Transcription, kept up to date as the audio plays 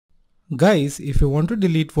Guys, if you want to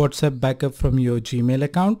delete WhatsApp backup from your Gmail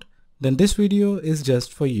account, then this video is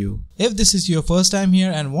just for you. If this is your first time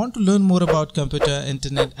here and want to learn more about computer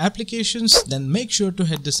internet applications, then make sure to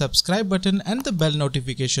hit the subscribe button and the bell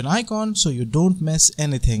notification icon so you don't miss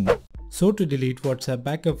anything. So to delete WhatsApp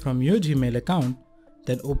backup from your Gmail account,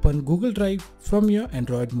 then open Google Drive from your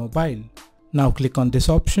Android mobile. Now click on this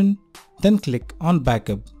option, then click on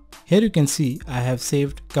backup. Here you can see I have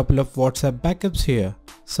saved couple of WhatsApp backups here.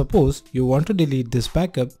 Suppose you want to delete this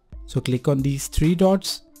backup, so click on these three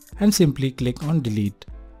dots and simply click on delete.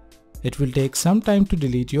 It will take some time to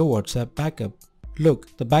delete your WhatsApp backup.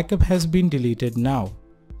 Look, the backup has been deleted now.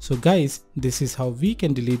 So guys, this is how we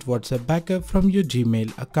can delete WhatsApp backup from your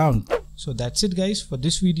Gmail account. So that's it guys for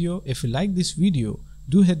this video. If you like this video,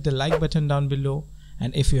 do hit the like button down below,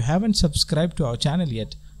 and if you haven't subscribed to our channel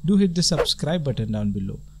yet, do hit the subscribe button down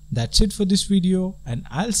below. That's it for this video, and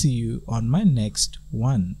I'll see you on my next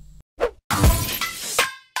one.